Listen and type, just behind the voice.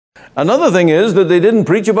Another thing is that they didn't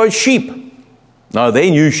preach about sheep. Now, they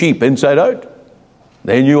knew sheep inside out.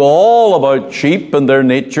 They knew all about sheep and their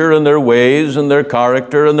nature and their ways and their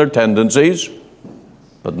character and their tendencies,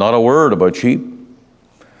 but not a word about sheep.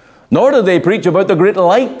 Nor did they preach about the great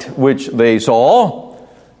light which they saw,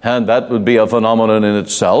 and that would be a phenomenon in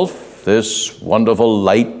itself, this wonderful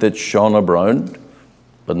light that shone around,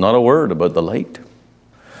 but not a word about the light.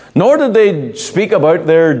 Nor did they speak about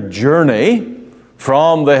their journey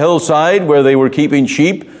from the hillside where they were keeping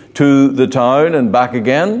sheep to the town and back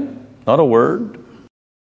again. Not a word.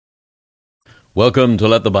 Welcome to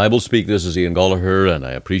Let the Bible Speak. This is Ian Gallagher, and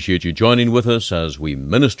I appreciate you joining with us as we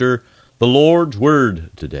minister the Lord's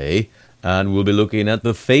Word today. And we'll be looking at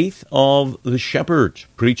the faith of the shepherd,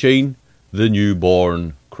 preaching the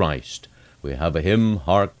newborn Christ. We have a hymn,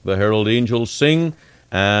 Hark the Herald Angels Sing,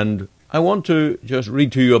 and I want to just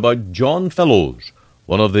read to you about John Fellows,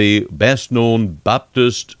 one of the best-known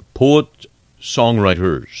Baptist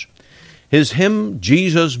poet-songwriters. His hymn,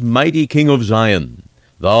 Jesus, Mighty King of Zion,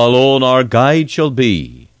 Thou alone our guide shall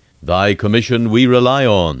be, Thy commission we rely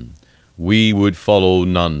on, we would follow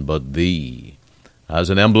none but Thee. As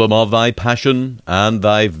an emblem of Thy passion and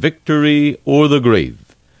Thy victory o'er the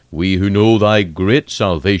grave, we who know Thy great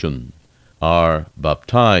salvation are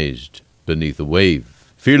baptized beneath the wave.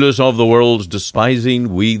 Fearless of the world's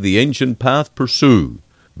despising, we the ancient path pursue,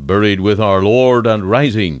 buried with our Lord and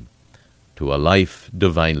rising to a life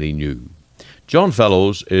divinely new. John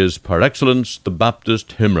Fellows is par excellence the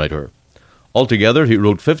Baptist hymn writer. Altogether, he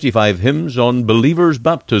wrote 55 hymns on believers'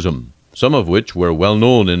 baptism, some of which were well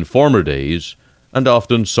known in former days and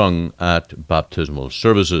often sung at baptismal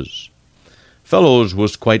services. Fellows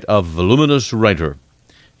was quite a voluminous writer.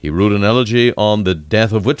 He wrote an elegy on the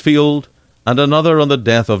death of Whitefield and another on the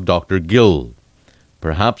death of Dr. Gill.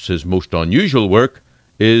 Perhaps his most unusual work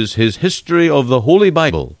is his History of the Holy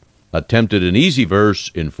Bible, attempted in easy verse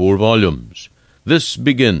in 4 volumes. This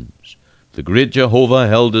begins, The great Jehovah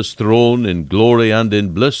held his throne in glory and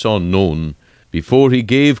in bliss unknown, before he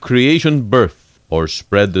gave creation birth, or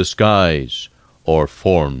spread the skies, or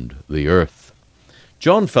formed the earth.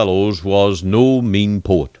 John Fellows was no mean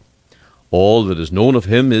poet. All that is known of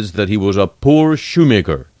him is that he was a poor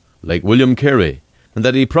shoemaker, like William Carey, and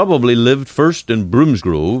that he probably lived first in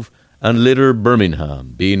Broomsgrove and later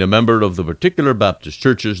Birmingham, being a member of the particular Baptist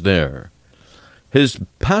churches there. His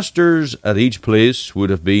pastors at each place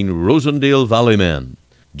would have been Rosendale Valley men,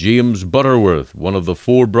 James Butterworth, one of the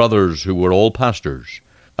 4 brothers who were all pastors,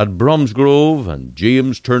 at Bromsgrove, and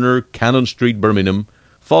James Turner, Cannon Street, Birmingham,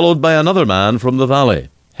 followed by another man from the valley,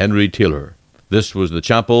 Henry Taylor. This was the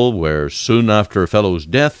chapel where, soon after Fellows'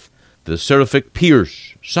 death, the seraphic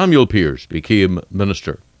Pierce, Samuel Pierce, became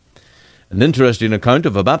minister. An interesting account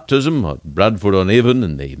of a baptism at Bradford-on-Avon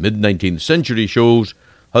in the mid-19th century shows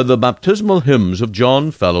how the baptismal hymns of John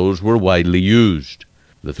Fellows were widely used.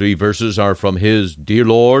 The 3 verses are from his Dear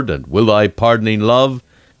Lord, and will Thy pardoning love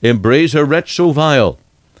embrace a wretch so vile.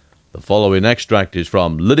 The following extract is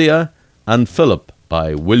from Lydia and Philip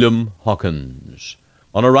by William Hawkins.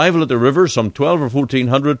 On arrival at the river, some 12 or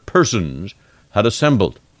 1400 persons had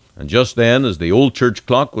assembled, and just then, as the old church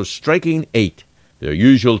clock was striking 8, their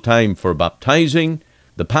usual time for baptizing,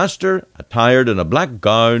 the pastor, attired in a black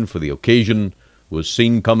gown for the occasion, was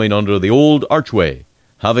seen coming under the old archway,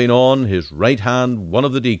 having on his right hand one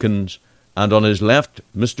of the deacons, and on his left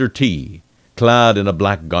Mr. T, clad in a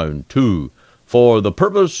black gown too, for the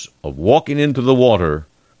purpose of walking into the water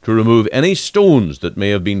to remove any stones that may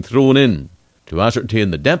have been thrown in, to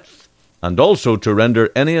ascertain the depth, and also to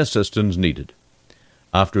render any assistance needed.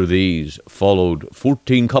 After these followed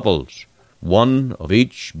 14 couples, one of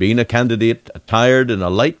each being a candidate attired in a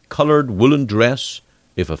light-coloured woolen dress,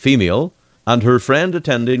 if a female, and her friend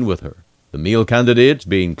attending with her. The male candidates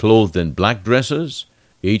being clothed in black dresses,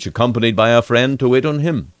 each accompanied by a friend to wait on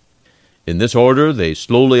him. In this order they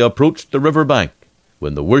slowly approached the river bank,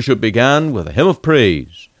 when the worship began with a hymn of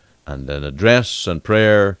praise, and an address and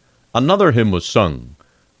prayer. Another hymn was sung,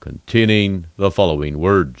 containing the following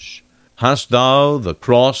words: Hast thou the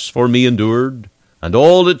cross for me endured, and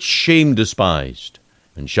all its shame despised?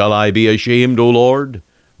 And shall I be ashamed, O Lord,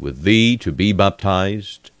 with thee to be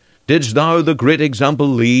baptized? Didst thou the great example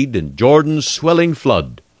lead in Jordan's swelling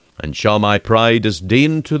flood? And shall my pride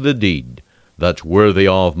disdain to the deed that's worthy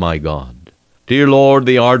of my God? Dear Lord,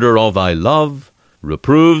 the ardour of thy love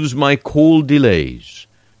reproves my cold delays,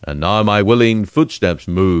 and now my willing footsteps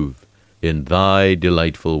move in thy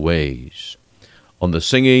delightful ways. On the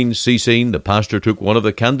singing ceasing, the pastor took one of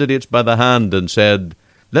the candidates by the hand and said,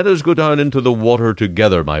 Let us go down into the water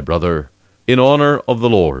together, my brother, in honour of the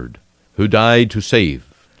Lord, who died to save.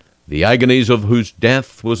 the agonies of whose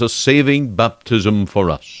death was a saving baptism for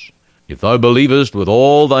us. If thou believest with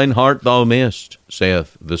all thine heart, thou mayest,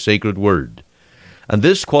 saith the sacred word. And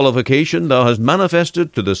this qualification thou hast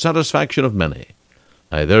manifested to the satisfaction of many.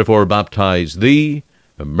 I therefore baptize thee,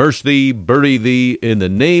 immerse thee, bury thee in the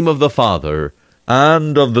name of the Father,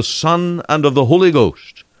 and of the Son, and of the Holy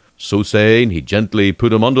Ghost. So saying, he gently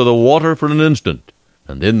put him under the water for an instant,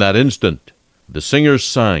 and in that instant the singers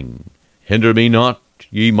sang, Hinder me not,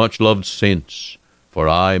 ye much-loved saints, for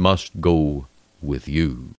I must go with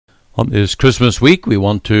you. On this Christmas week, we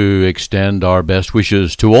want to extend our best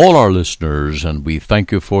wishes to all our listeners, and we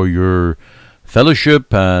thank you for your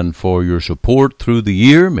fellowship and for your support through the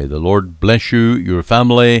year. May the Lord bless you, your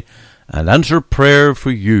family, and answer prayer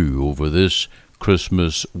for you over this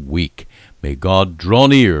Christmas week. May God draw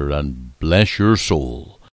near and bless your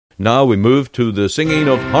soul. Now we move to the singing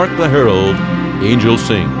of Hark the Herald, Angels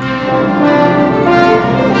Sing.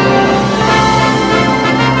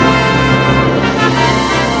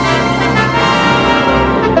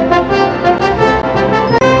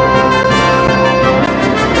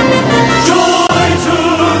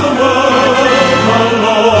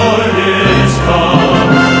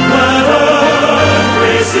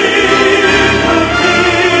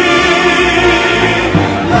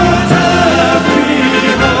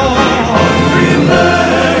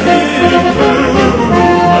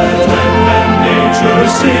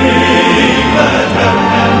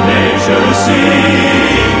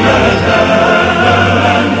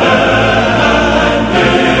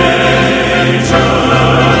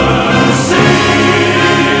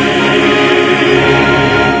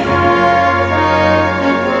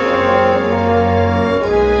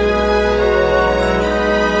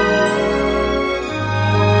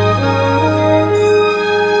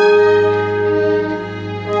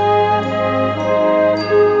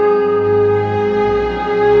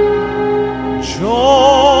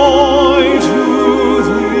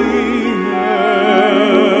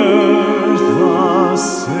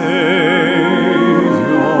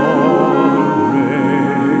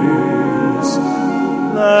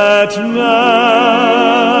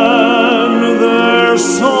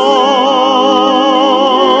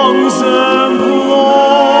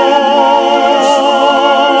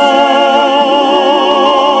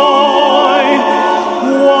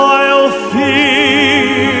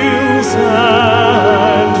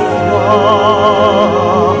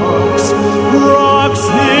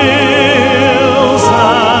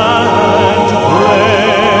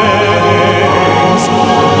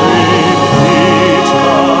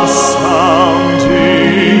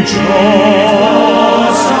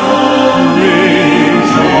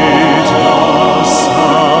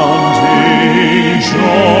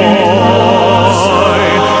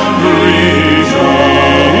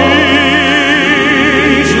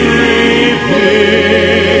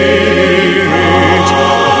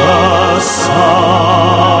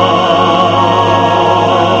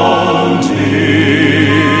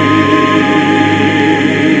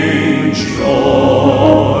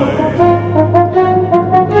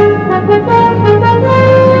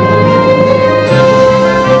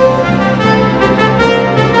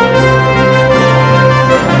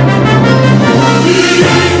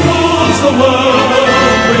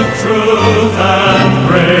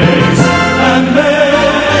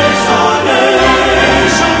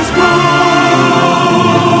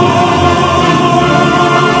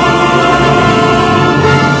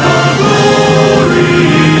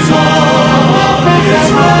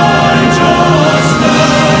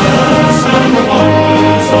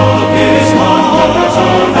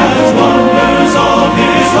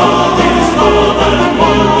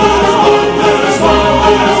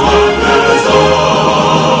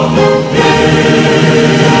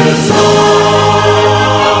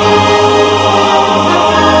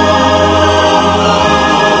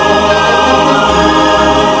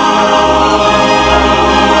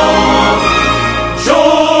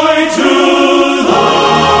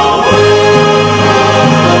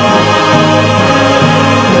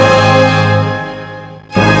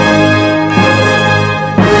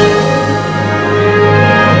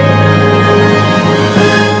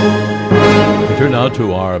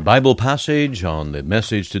 To our Bible passage on the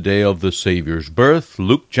message today of the Saviour's birth,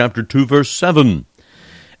 Luke chapter 2, verse 7.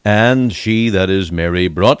 And she, that is Mary,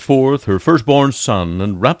 brought forth her firstborn son,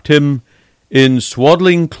 and wrapped him in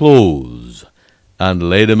swaddling clothes, and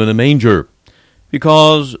laid him in a manger,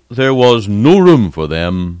 because there was no room for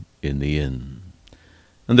them in the inn.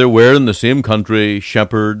 And there were in the same country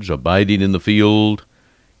shepherds abiding in the field,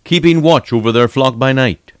 keeping watch over their flock by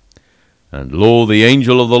night. And lo, the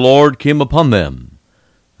angel of the Lord came upon them,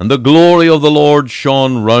 and the glory of the Lord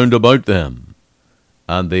shone round about them,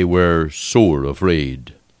 and they were sore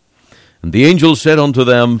afraid. And the angel said unto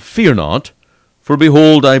them, Fear not, for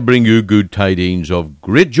behold, I bring you good tidings of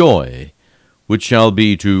great joy, which shall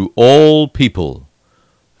be to all people.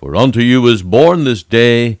 For unto you is born this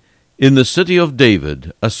day in the city of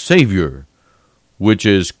David a Saviour, which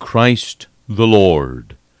is Christ the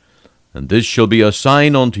Lord. And this shall be a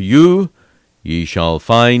sign unto you, ye shall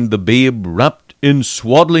find the babe wrapped in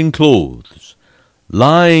swaddling clothes,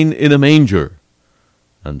 lying in a manger.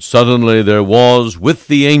 And suddenly there was with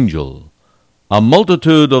the angel a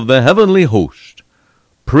multitude of the heavenly host,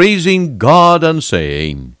 praising God and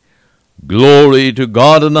saying, Glory to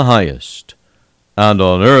God in the highest, and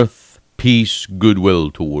on earth peace, goodwill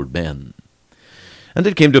toward men. And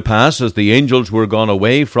it came to pass, as the angels were gone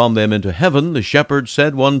away from them into heaven, the shepherds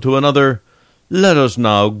said one to another, Let us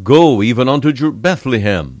now go even unto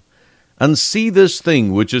Bethlehem, and see this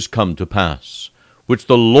thing which is come to pass, which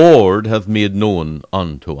the Lord hath made known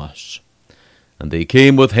unto us. And they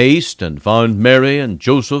came with haste, and found Mary and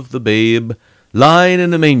Joseph the babe, lying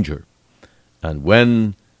in a manger. And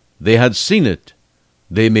when they had seen it,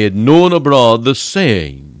 they made known abroad the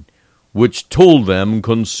saying which told them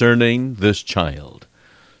concerning this child.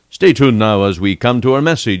 Stay tuned now as we come to our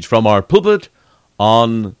message from our pulpit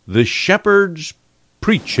on the shepherd's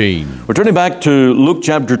preaching. We're turning back to Luke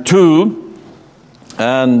chapter 2,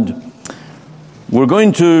 and we're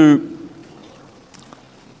going to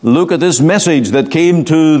look at this message that came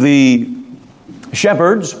to the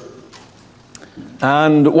shepherds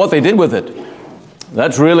and what they did with it.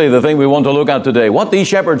 That's really the thing we want to look at today. What these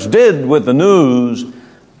shepherds did with the news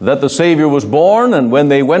that the Savior was born, and when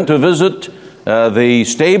they went to visit the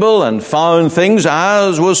stable and found things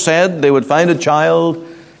as was said, they would find a child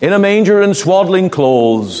in a manger in swaddling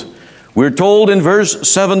clothes. We're told in verse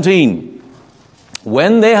 17,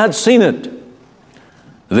 when they had seen it,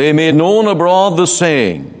 they made known abroad the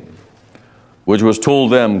saying which was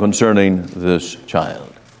told them concerning this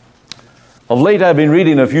child. Of late I've been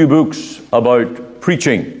reading a few books about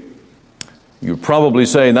preaching. You're probably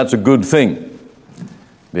saying that's a good thing,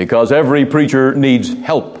 because every preacher needs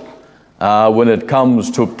help when it comes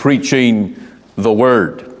to preaching the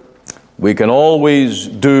Word. We can always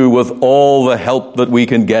do with all the help that we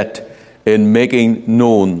can get in making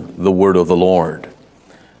known the Word of the Lord.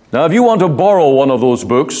 Now, if you want to borrow one of those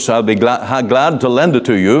books, I'll be glad to lend it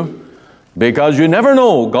to you, because you never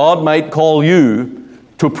know, God might call you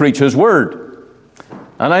to preach His Word.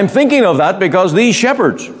 And I'm thinking of that because these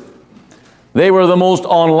shepherds, they were the most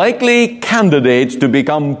unlikely candidates to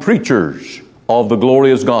become preachers of the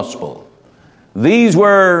glorious gospel. These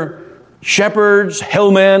were shepherds,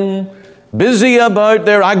 hillmen, busy about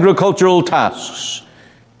their agricultural tasks.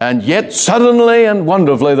 And yet suddenly and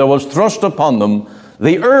wonderfully there was thrust upon them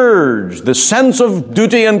the urge, the sense of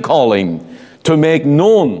duty and calling to make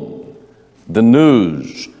known the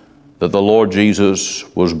news that the Lord Jesus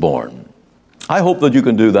was born. I hope that you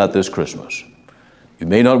can do that this Christmas. You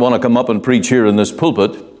may not want to come up and preach here in this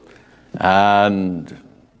pulpit, and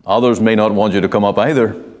others may not want you to come up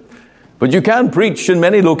either. But you can preach in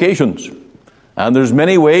many locations, and there's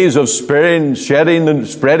many ways of spreading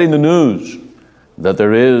the news that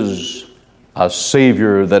there is a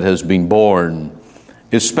Savior that has been born,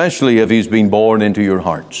 especially if He's been born into your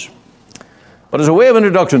hearts. But as a way of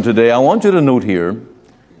introduction today, I want you to note here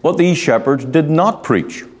what these shepherds did not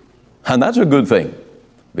preach. And that's a good thing,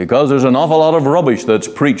 because there's an awful lot of rubbish that's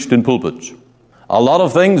preached in pulpits. A lot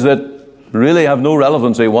of things that really have no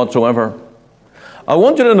relevancy whatsoever. I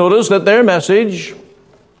want you to notice that their message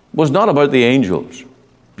was not about the angels.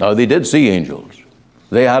 Now, they did see angels.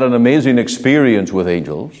 They had an amazing experience with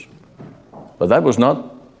angels, but that was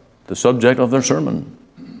not the subject of their sermon.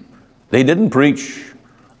 They didn't preach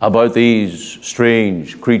about these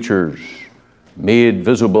strange creatures made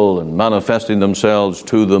visible and manifesting themselves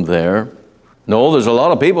to them there. No, there's a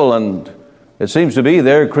lot of people, and it seems to be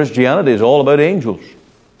their Christianity is all about angels.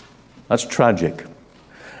 That's tragic.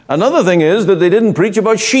 Another thing is that they didn't preach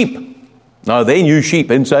about sheep. Now, they knew sheep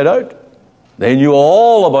inside out. They knew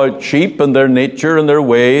all about sheep and their nature and their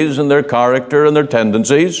ways and their character and their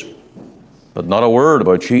tendencies, but not a word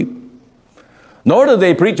about sheep. Nor did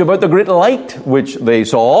they preach about the great light which they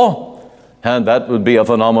saw, and that would be a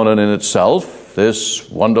phenomenon in itself, this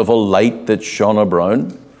wonderful light that shone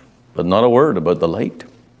around, but not a word about the light.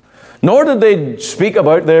 Nor did they speak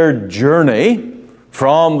about their journey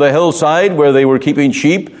from the hillside where they were keeping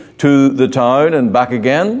sheep to the town and back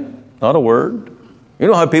again. Not a word. You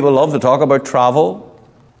know how people love to talk about travel,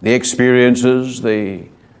 the experiences, the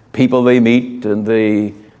people they meet, and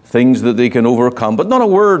the things that they can overcome, but not a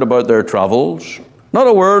word about their travels. Not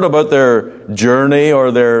a word about their journey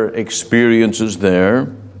or their experiences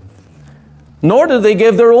there. Nor did they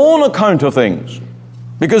give their own account of things.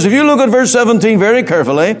 Because if you look at verse 17 very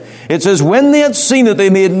carefully, it says, when they had seen it, they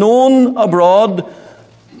made known abroad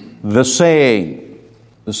the saying.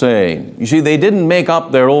 The saying. You see, they didn't make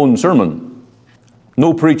up their own sermon.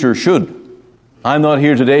 No preacher should. I'm not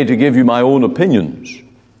here today to give you my own opinions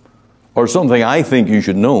or something I think you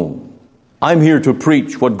should know. I'm here to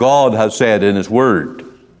preach what God has said in His Word.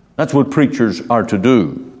 That's what preachers are to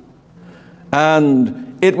do.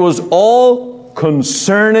 And it was all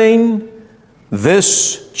concerning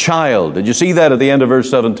this child. Did you see that at the end of verse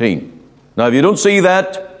 17? Now, if you don't see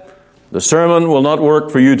that, the sermon will not work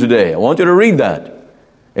for you today. I want you to read that.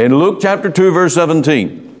 In Luke chapter 2, verse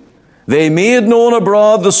 17. They made known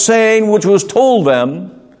abroad the saying which was told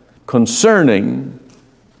them concerning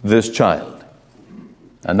this child.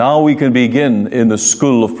 And now we can begin in the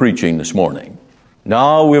school of preaching this morning.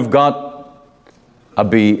 Now we've got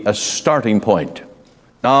a starting point.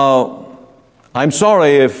 Now, I'm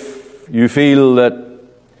sorry if you feel that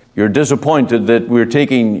you're disappointed that we're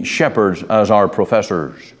taking shepherds as our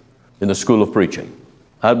professors in the school of preaching.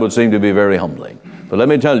 That would seem to be very humbling. But let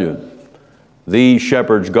me tell you, these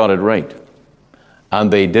shepherds got it right.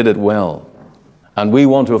 And they did it well. And we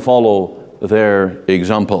want to follow their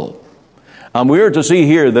example. And we are to see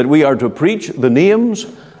here that we are to preach the names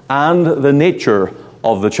and the nature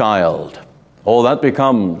of the child. Oh, that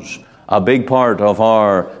becomes a big part of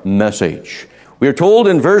our message. We are told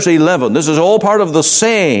in verse 11, this is all part of the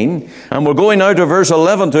saying, and we're going now to verse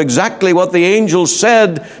 11 to exactly what the angels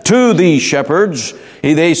said to these shepherds.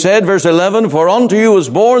 They said, verse 11, for unto you is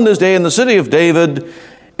born this day in the city of David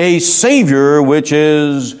a Savior, which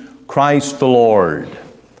is Christ the Lord.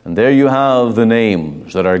 And there you have the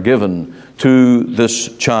names that are given to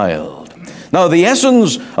this child. Now, the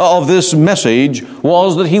essence of this message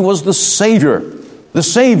was that He was the Savior,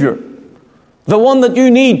 the one that you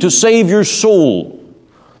need to save your soul,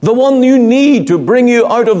 the one you need to bring you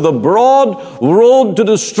out of the broad road to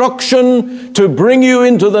destruction, to bring you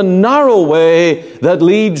into the narrow way that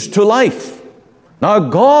leads to life. Now,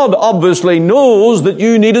 God obviously knows that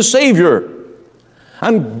you need a Savior.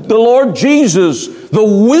 And the Lord Jesus, the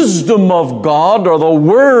wisdom of God, or the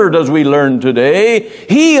Word as we learn today,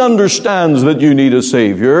 He understands that you need a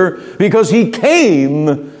Savior because He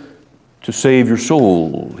came to save your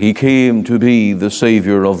soul. He came to be the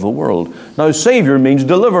Savior of the world. Now, Savior means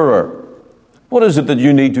deliverer. What is it that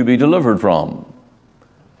you need to be delivered from?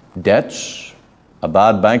 Debts, a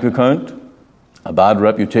bad bank account, a bad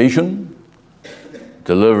reputation,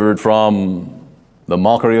 delivered from the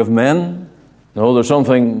mockery of men? No, there's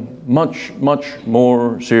something much, much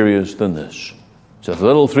more serious than this. It's a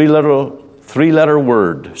little three-letter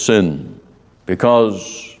word, sin,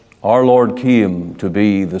 because our Lord came to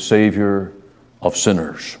be the Savior of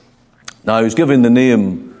sinners. Now, He's given the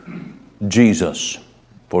name Jesus,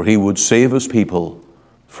 for He would save His people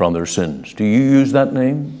from their sins. Do you use that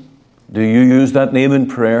name? Do you use that name in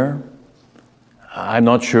prayer? I'm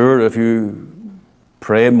not sure if you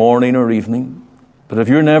pray morning or evening. But if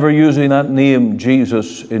you're never using that name,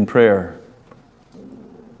 Jesus, in prayer,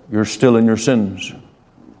 you're still in your sins.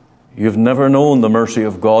 You've never known the mercy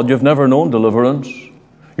of God. You've never known deliverance.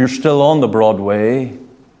 You're still on the broad way.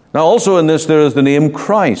 Now, also in this, there is the name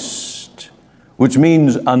Christ, which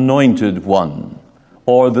means anointed one,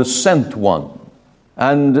 or the sent one.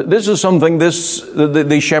 And this is something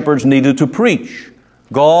the shepherds needed to preach.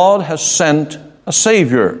 God has sent a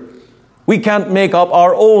Savior. We can't make up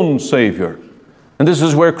our own Savior. And this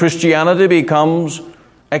is where Christianity becomes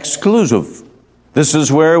exclusive. This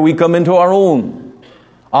is where we come into our own.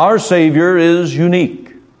 Our Savior is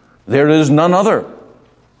unique. There is none other.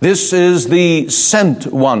 This is the sent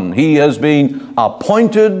one. He has been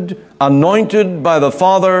appointed, anointed by the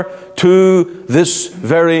Father to this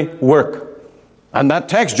very work. And that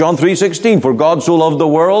text, John 3:16, for God so loved the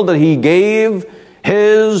world that He gave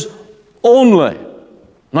His only.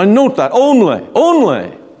 Now note that,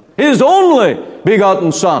 only. His only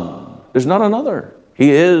begotten Son. There's not another.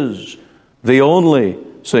 He is the only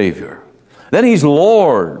Savior. Then He's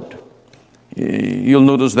Lord. You'll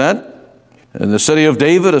notice that. In the city of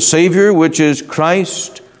David, a Savior, which is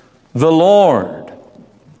Christ the Lord.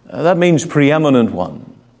 That means preeminent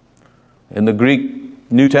one. In the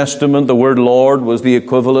Greek New Testament, the word Lord was the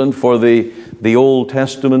equivalent for the Old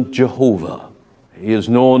Testament Jehovah. He is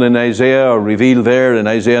known in Isaiah, or revealed there in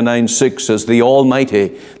Isaiah 9:6 as the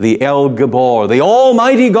Almighty, the El Gabor, the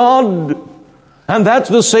Almighty God. And that's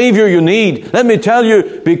the Savior you need. Let me tell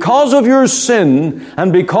you, because of your sin,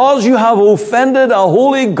 and because you have offended a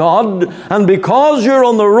holy God, and because you're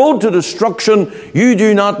on the road to destruction, you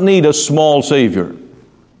do not need a small Savior.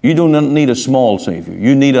 You do not need a small Savior.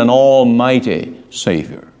 You need an almighty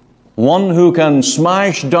Savior. One who can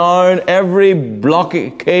smash down every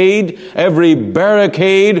blockade, every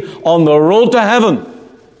barricade on the road to heaven,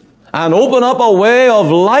 and open up a way of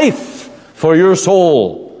life for your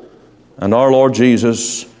soul. And our Lord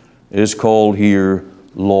Jesus is called here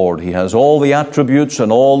Lord. He has all the attributes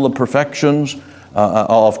and all the perfections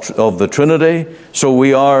of the Trinity. So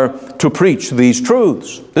we are to preach these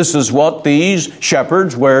truths. This is what these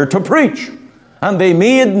shepherds were to preach. And they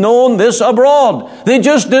made known this abroad. They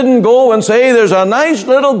just didn't go and say, there's a nice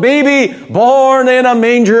little baby born in a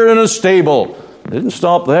manger in a stable. They didn't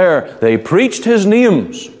stop there. They preached His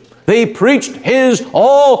names. They preached His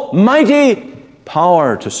almighty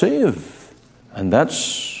power to save. And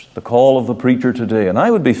that's the call of the preacher today. And I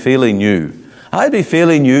would be failing you. I'd be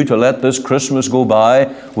failing you to let this Christmas go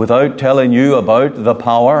by without telling you about the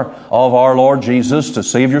power of our Lord Jesus to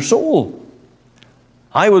save your soul.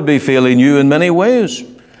 I would be failing you in many ways.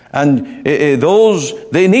 And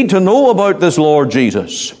they need to know about this Lord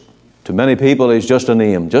Jesus. To many people, He's just a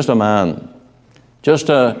name, just a man, just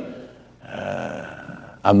a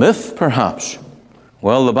myth, perhaps.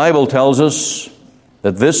 Well, the Bible tells us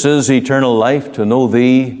that this is eternal life, to know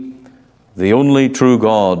Thee, the only true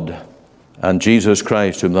God, and Jesus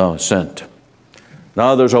Christ whom Thou hast sent.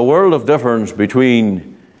 Now, there's a world of difference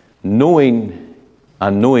between knowing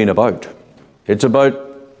and knowing about. It's like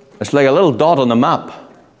a little dot on the map.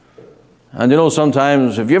 And you know,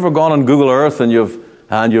 sometimes, have you ever gone on Google Earth and you've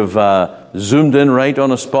zoomed in right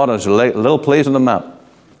on a spot, and it's a little place on the map.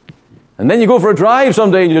 And then you go for a drive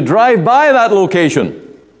someday and you drive by that location.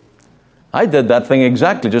 I did that thing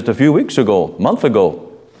exactly just a month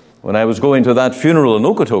ago, when I was going to that funeral in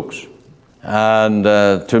Okotoks. And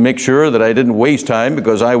to make sure that I didn't waste time,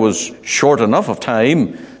 because I was short enough of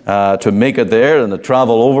time to make it there and to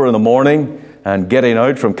travel over in the morning and getting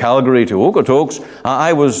out from Calgary to Okotoks,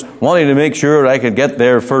 I was wanting to make sure I could get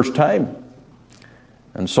there first time.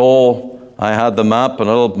 And so I had the map and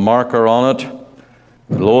a little marker on it.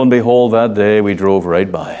 And lo and behold, that day we drove right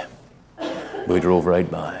by. We drove right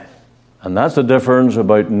by. And that's the difference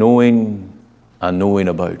about knowing and knowing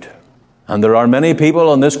about. And there are many people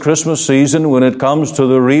on this Christmas season, when it comes to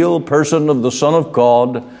the real person of the Son of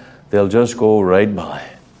God, they'll just go right by.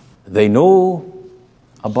 They know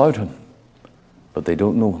about Him, but they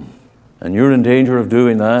don't know Him. And you're in danger of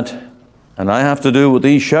doing that. And I have to do what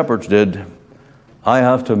these shepherds did. I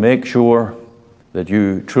have to make sure that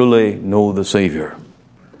you truly know the Savior.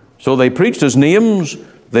 So they preached His names,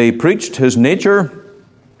 they preached His nature,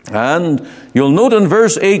 and you'll note in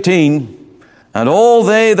verse 18, and all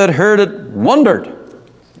they that heard it wondered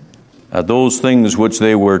at those things which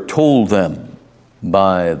they were told them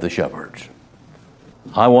by the shepherds.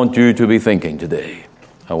 I want you to be thinking today.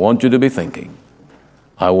 I want you to be thinking.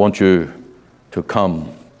 I want you to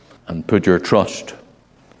come and put your trust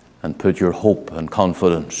and put your hope and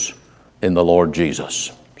confidence in the Lord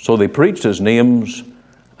Jesus. So they preached His names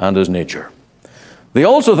and His nature. They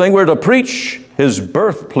also think we're to preach His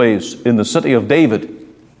birthplace in the city of David.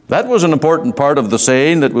 That was an important part of the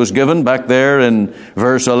saying that was given back there in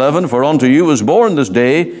verse 11. For unto you was born this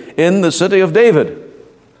day in the city of David.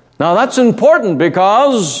 Now that's important,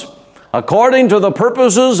 because according to the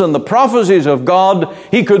purposes and the prophecies of God,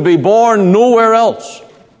 He could be born nowhere else.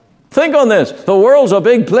 Think on this. The world's a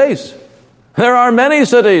big place. There are many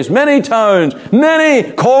cities, many towns,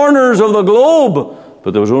 many corners of the globe.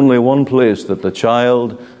 But there was only one place that the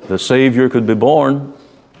child, the Savior, could be born,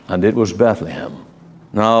 and it was Bethlehem.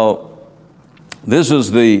 Now, this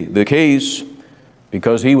is the case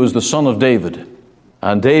because He was the son of David,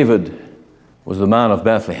 and David was the man of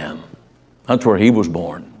Bethlehem. That's where he was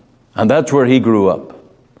born, and that's where he grew up,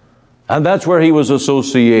 and that's where he was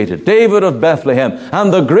associated. David of Bethlehem,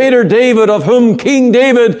 and the greater David of whom King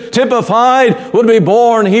David typified would be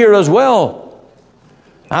born here as well.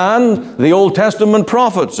 And the Old Testament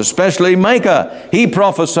prophets, especially Micah, he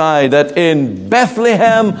prophesied that in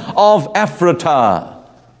Bethlehem of Ephratah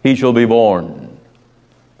he shall be born.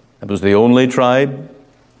 It was the only tribe,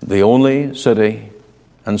 the only city.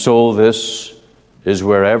 And so this is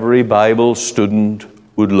where every Bible student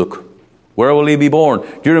would look. Where will He be born?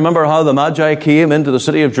 Do you remember how the Magi came into the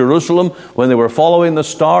city of Jerusalem when they were following the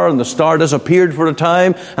star, and the star disappeared for a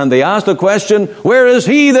time, and they asked the question, where is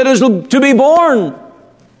He that is to be born?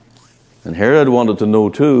 And Herod wanted to know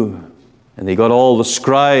too. And he got all the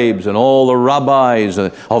scribes and all the rabbis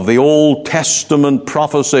of the Old Testament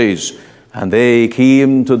prophecies And they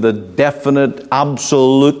came to the definite,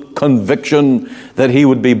 absolute conviction that he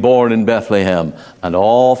would be born in Bethlehem. And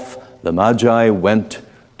off the Magi went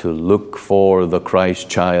to look for the Christ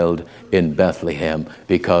child in Bethlehem,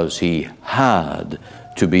 because he had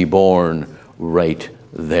to be born right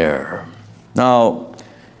there. Now,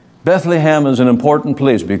 Bethlehem is an important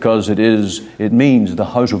place because it means the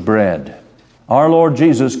house of bread. Our Lord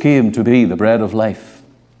Jesus came to be the bread of life,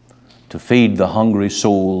 to feed the hungry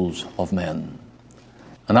souls of men.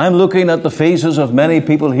 And I'm looking at the faces of many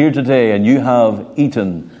people here today, and you have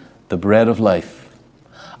eaten the bread of life.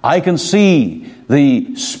 I can see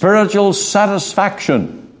the spiritual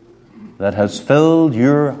satisfaction that has filled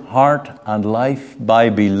your heart and life by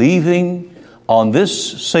believing on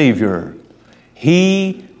this Savior.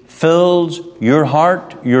 He fills your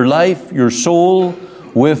heart, your life, your soul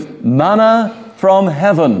with manna from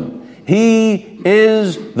heaven. He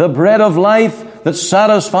is the bread of life that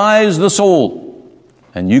satisfies the soul.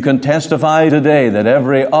 And you can testify today that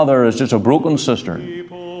every other is just a broken cistern.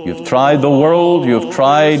 You've tried the world, you've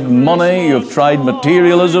tried money, you've tried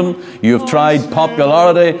materialism, you've tried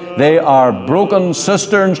popularity. They are broken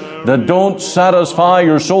cisterns that don't satisfy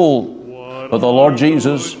your soul. But the Lord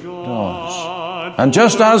Jesus does. And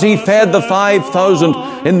just as he fed the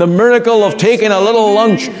 5,000 in the miracle of taking a little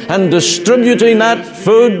lunch and distributing that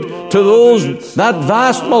food to that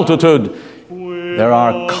vast multitude, there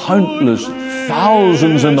are countless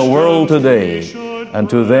thousands in the world today, and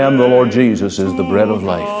to them the Lord Jesus is the bread of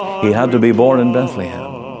life. He had to be born in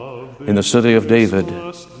Bethlehem, in the city of David.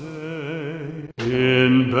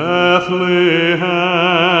 In Bethlehem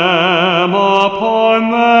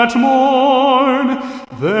upon that morn,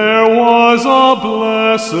 there was a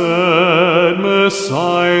blessed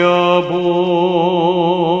Messiah born.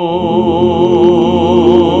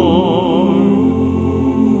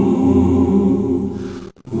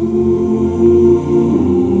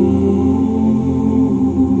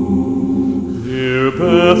 Near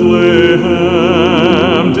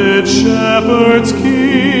Bethlehem did shepherds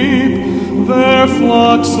keep their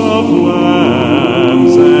flocks of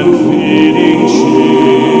lambs and feeding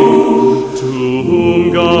sheep, to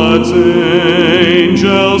whom God's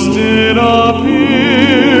angels did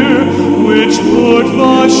appear, which put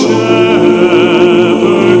the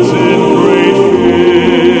shepherds in great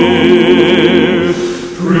fear.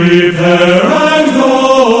 Prepare and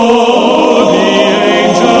go, the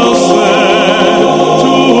angel said,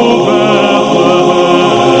 to Bethlehem,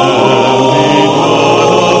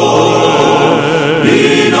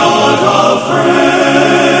 be not afraid.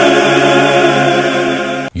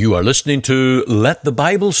 You are listening to Let the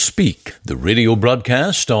Bible Speak, the radio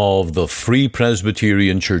broadcast of the Free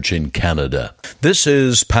Presbyterian Church in Canada. This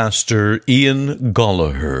is Pastor Ian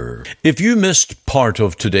Gollaher. If you missed part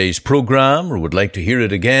of today's program or would like to hear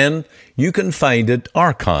it again, you can find it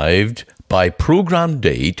archived by program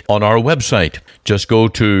date on our website. Just go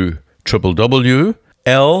to www.ltbs.ca,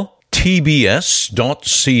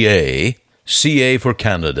 CA for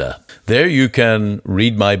Canada. There you can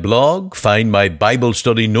read my blog, find my Bible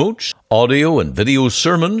study notes, audio and video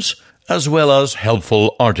sermons, as well as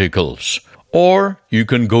helpful articles. Or you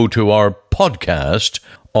can go to our podcast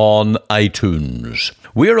on iTunes.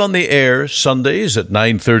 We're on the air Sundays at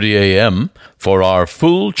 9:30 a.m. for our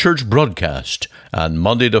full church broadcast, and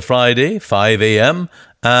Monday to Friday, 5 a.m.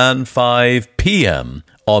 and 5 p.m.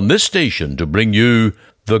 on this station to bring you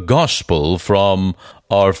the gospel from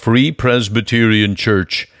our Free Presbyterian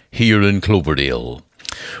Church here in Cloverdale.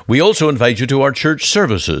 We also invite you to our church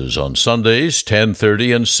services on Sundays,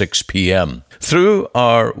 10:30 and 6 p.m. Through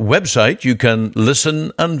our website, you can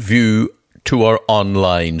listen and view to our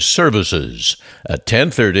online services at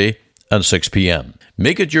 10:30 and 6 p.m.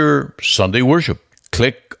 Make it your Sunday worship.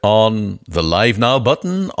 Click on the Live Now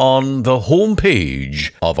button on the home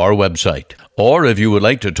page of our website. Or if you would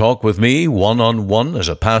like to talk with me one-on-one as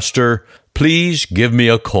a pastor, please give me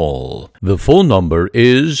a call. The phone number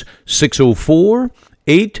is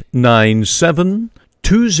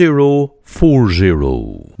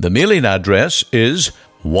 604-897-2040. The mailing address is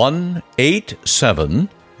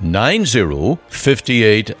 18790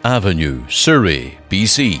 58th Avenue, Surrey,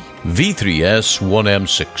 BC,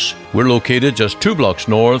 V3S1M6. We're located just 2 blocks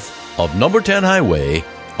north of number 10 Highway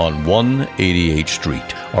on 188th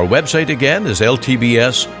Street. Our website again is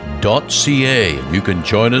ltbs.ca, and you can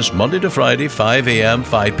join us Monday to Friday, 5 a.m.,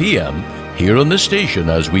 5 p.m. here on the station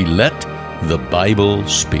as we let the Bible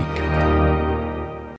speak.